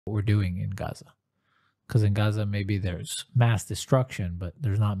what we're doing in Gaza. Because in Gaza, maybe there's mass destruction, but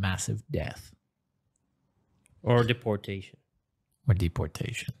there's not massive death Or deportation. or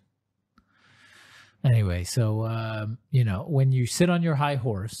deportation. Anyway, so, you know, when you sit on your high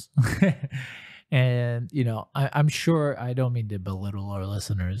horse, and, you know, I'm sure I don't mean to belittle our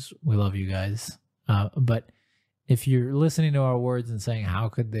listeners. We love you guys. But if you're listening to our words and saying, how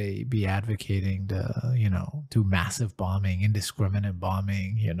could they be advocating to, you know, do massive bombing, indiscriminate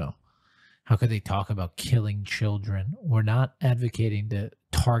bombing, you know, how could they talk about killing children? We're not advocating to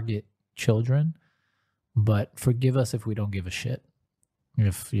target children, but forgive us if we don't give a shit.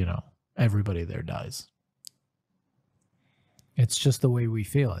 If, you know, everybody there dies. It's just the way we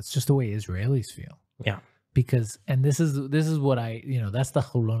feel. It's just the way Israelis feel. Yeah. Because, and this is what I, you know, that's what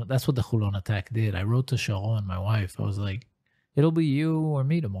the Hulon attack did. I wrote to Sharon, my wife. I was like, it'll be you or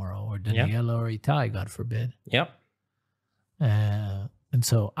me tomorrow, or Daniela or Itai, God forbid. Yep. And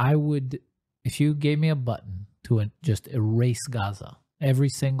so I would, if you gave me a button to just erase Gaza, every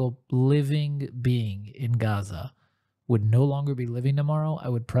single living being in Gaza would no longer be living tomorrow, I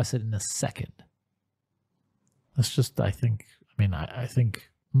would press it in a second. That's just, I think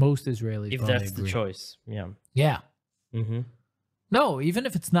most Israelis If probably that's the agree. choice. Yeah. Yeah. Mm-hmm. No, even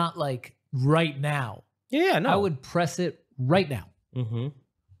if it's not like right now, Yeah, no. I would press it right now. Mm-hmm.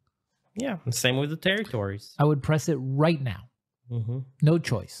 Yeah. And same with the territories. I would press it right now. Mm-hmm. No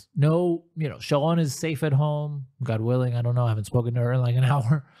choice. No, you know, Sharon is safe at home. God willing. I don't know. I haven't spoken to her in like an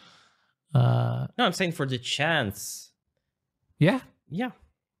hour. No, I'm saying for the chance. Yeah. Yeah.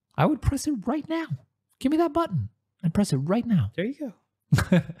 I would press it right now. Give me that button. I'd press it right now. There you go.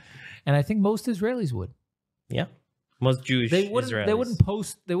 And I think most Israelis would. Yeah. Most Jewish Israelis. They wouldn't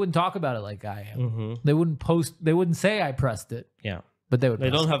post. They wouldn't talk about it like I am. Mm-hmm. They wouldn't post. They wouldn't say I pressed it. Yeah. But they would. They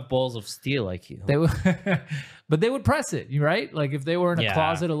press don't it. have balls of steel like you. They would, but they would press it, right? Like if they were in a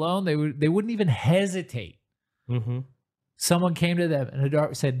closet alone, they wouldn't even hesitate. Mm-hmm. Someone came to them and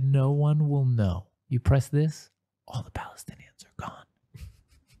Hadar said, "No one will know. You press this, all the Palestinians are gone."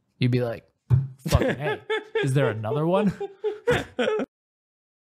 You'd be like, "Fucking hey, is there another one?"